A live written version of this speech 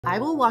I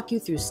will walk you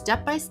through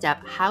step by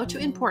step how to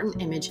import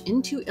an image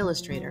into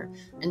Illustrator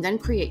and then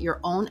create your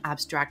own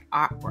abstract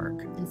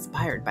artwork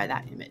inspired by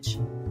that image.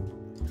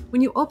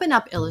 When you open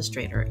up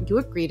Illustrator, you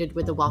are greeted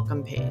with the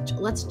welcome page.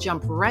 Let's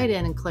jump right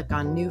in and click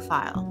on New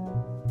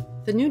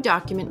File. The new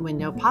document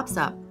window pops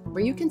up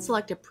where you can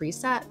select a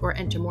preset or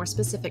enter more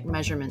specific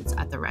measurements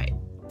at the right.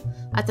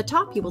 At the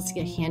top, you will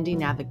see a handy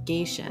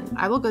navigation.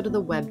 I will go to the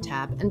Web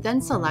tab and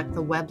then select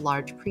the Web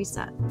Large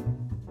preset.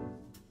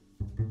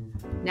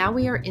 Now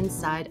we are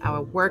inside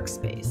our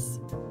workspace.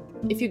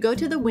 If you go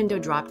to the window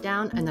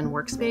dropdown and then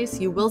workspace,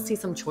 you will see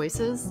some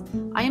choices.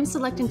 I am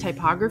selecting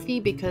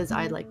typography because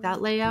I like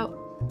that layout.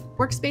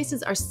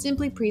 Workspaces are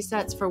simply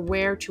presets for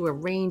where to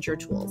arrange your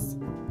tools.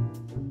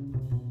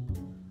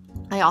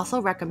 I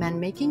also recommend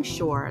making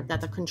sure that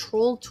the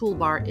control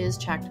toolbar is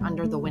checked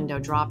under the window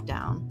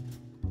dropdown.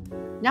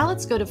 Now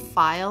let's go to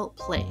File,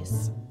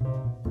 Place.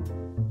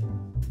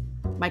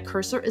 My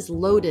cursor is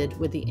loaded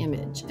with the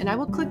image, and I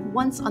will click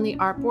once on the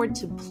artboard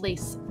to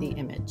place the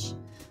image.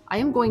 I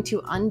am going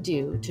to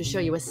undo to show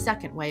you a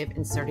second way of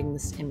inserting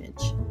this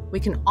image. We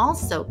can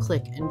also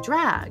click and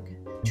drag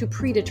to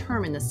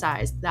predetermine the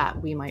size that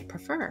we might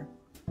prefer.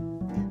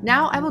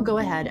 Now I will go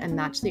ahead and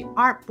match the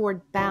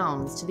artboard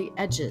bounds to the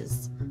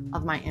edges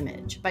of my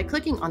image by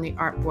clicking on the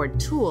artboard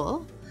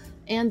tool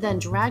and then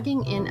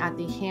dragging in at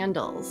the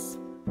handles.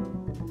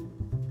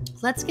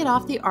 Let's get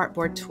off the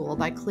artboard tool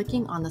by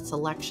clicking on the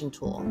selection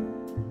tool.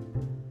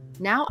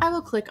 Now I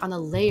will click on the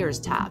Layers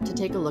tab to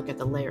take a look at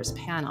the Layers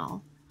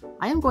panel.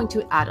 I am going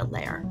to add a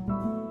layer.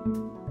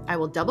 I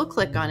will double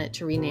click on it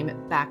to rename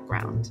it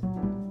Background.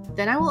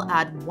 Then I will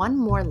add one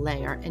more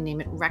layer and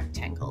name it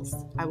Rectangles.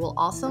 I will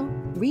also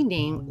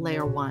rename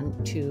layer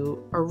 1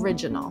 to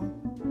Original.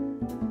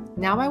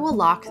 Now I will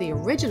lock the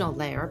original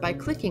layer by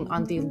clicking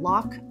on the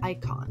lock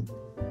icon.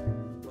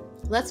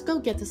 Let's go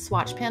get the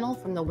swatch panel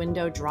from the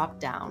window drop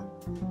down.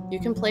 You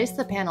can place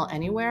the panel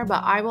anywhere,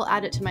 but I will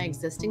add it to my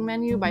existing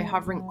menu by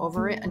hovering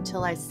over it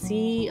until I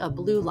see a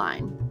blue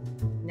line.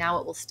 Now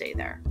it will stay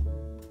there.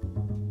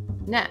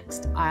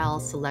 Next, I'll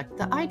select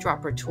the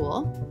eyedropper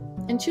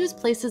tool and choose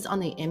places on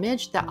the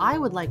image that I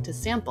would like to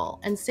sample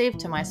and save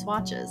to my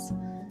swatches.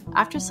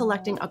 After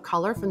selecting a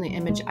color from the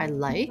image I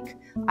like,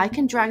 I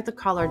can drag the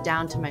color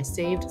down to my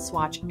saved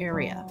swatch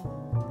area.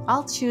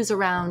 I'll choose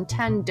around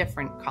 10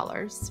 different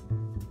colors.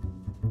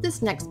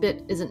 This next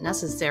bit isn't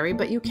necessary,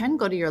 but you can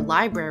go to your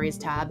Libraries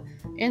tab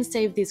and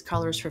save these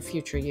colors for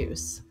future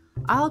use.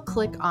 I'll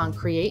click on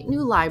Create New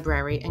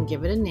Library and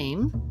give it a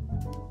name.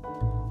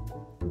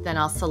 Then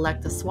I'll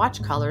select the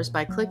swatch colors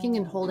by clicking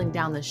and holding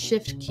down the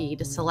Shift key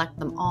to select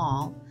them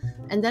all,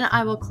 and then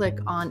I will click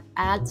on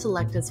Add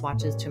Selected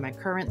Swatches to my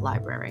current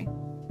library.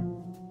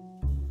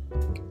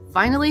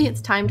 Finally,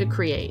 it's time to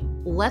create.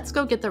 Let's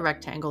go get the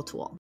rectangle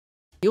tool.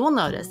 You will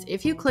notice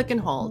if you click and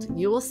hold,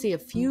 you will see a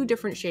few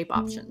different shape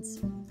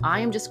options.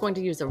 I am just going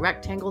to use the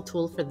rectangle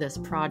tool for this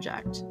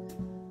project.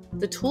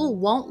 The tool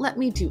won't let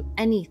me do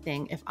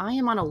anything if I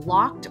am on a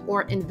locked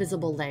or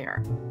invisible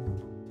layer.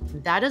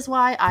 That is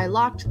why I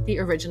locked the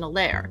original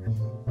layer.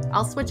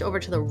 I'll switch over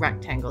to the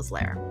rectangles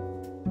layer.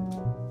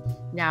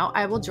 Now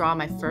I will draw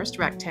my first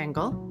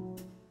rectangle.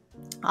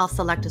 I'll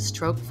select a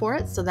stroke for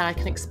it so that I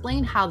can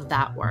explain how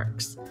that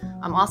works.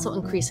 I'm also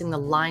increasing the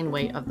line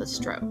weight of the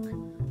stroke.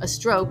 A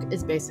stroke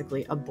is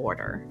basically a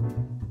border.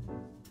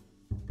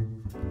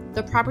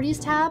 The Properties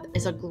tab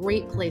is a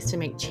great place to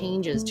make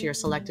changes to your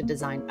selected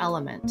design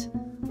element.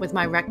 With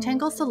my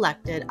rectangle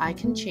selected, I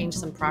can change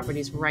some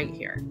properties right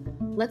here.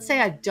 Let's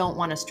say I don't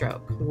want a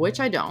stroke,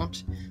 which I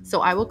don't, so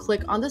I will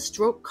click on the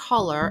stroke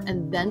color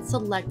and then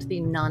select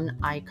the None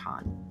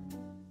icon.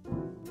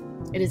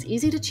 It is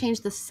easy to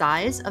change the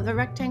size of the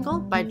rectangle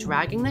by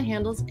dragging the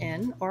handles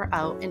in or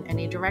out in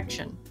any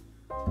direction.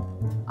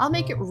 I'll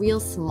make it real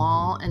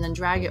small and then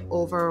drag it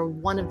over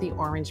one of the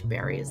orange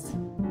berries.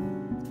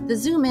 The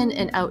zoom in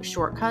and out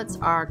shortcuts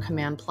are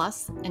Command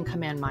plus and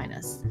Command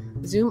minus.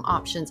 Zoom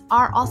options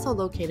are also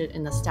located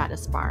in the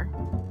status bar.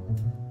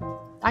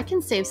 I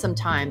can save some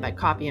time by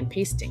copy and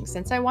pasting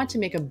since I want to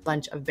make a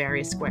bunch of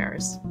berry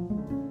squares.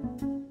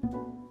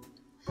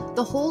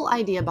 The whole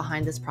idea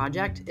behind this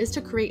project is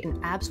to create an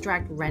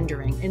abstract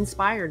rendering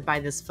inspired by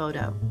this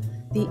photo.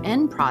 The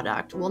end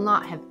product will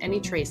not have any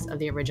trace of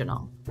the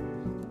original.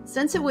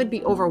 Since it would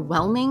be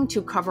overwhelming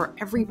to cover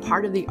every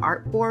part of the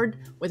artboard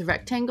with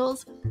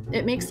rectangles,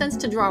 it makes sense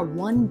to draw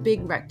one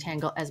big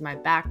rectangle as my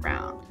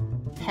background,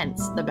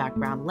 hence the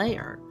background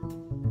layer.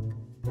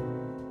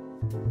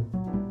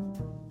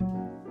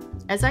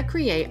 As I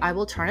create, I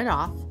will turn it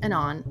off and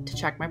on to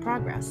check my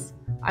progress.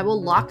 I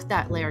will lock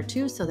that layer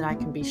too so that I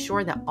can be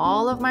sure that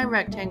all of my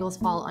rectangles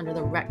fall under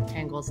the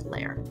rectangles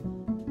layer.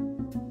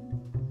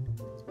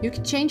 You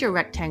can change your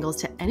rectangles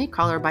to any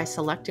color by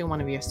selecting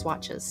one of your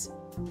swatches.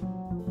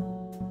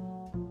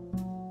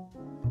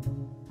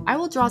 I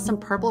will draw some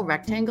purple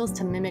rectangles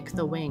to mimic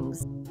the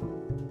wings.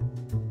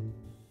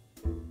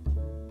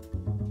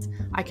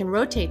 I can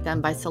rotate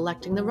them by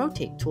selecting the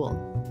Rotate tool.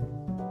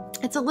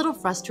 It's a little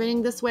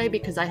frustrating this way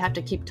because I have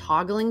to keep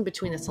toggling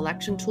between the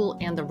Selection tool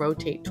and the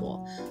Rotate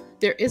tool.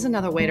 There is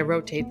another way to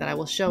rotate that I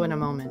will show in a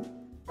moment.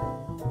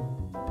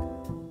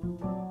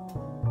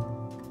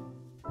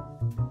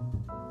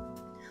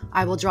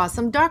 I will draw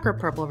some darker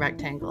purple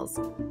rectangles.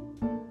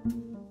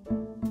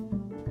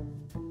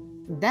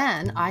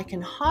 Then I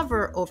can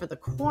hover over the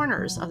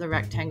corners of the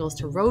rectangles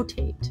to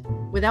rotate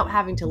without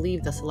having to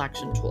leave the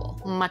selection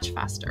tool, much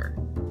faster.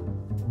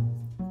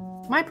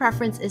 My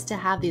preference is to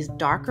have these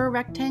darker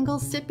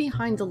rectangles sit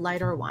behind the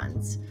lighter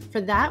ones. For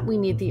that, we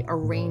need the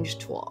Arrange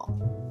tool.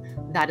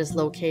 That is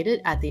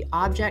located at the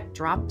Object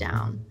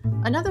drop-down.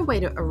 Another way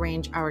to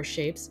arrange our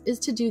shapes is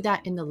to do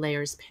that in the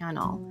Layers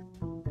panel.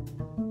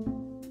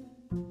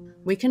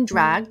 We can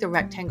drag the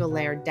rectangle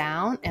layer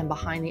down and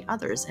behind the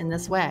others in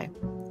this way.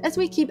 As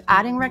we keep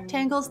adding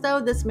rectangles, though,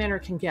 this manner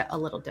can get a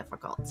little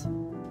difficult.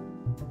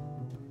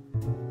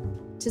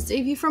 To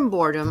save you from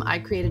boredom, I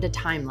created a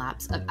time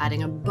lapse of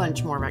adding a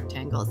bunch more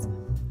rectangles.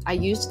 I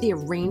used the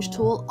Arrange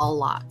tool a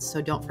lot,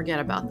 so don't forget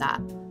about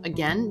that.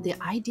 Again, the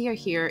idea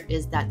here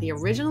is that the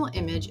original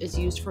image is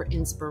used for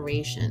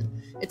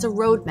inspiration. It's a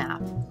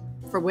roadmap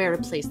for where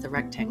to place the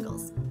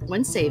rectangles.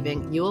 When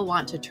saving, you will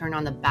want to turn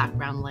on the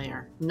background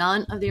layer.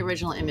 None of the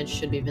original image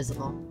should be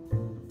visible.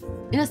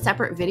 In a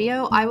separate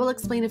video, I will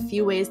explain a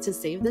few ways to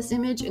save this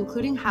image,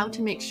 including how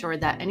to make sure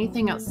that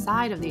anything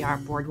outside of the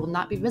artboard will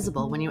not be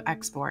visible when you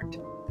export.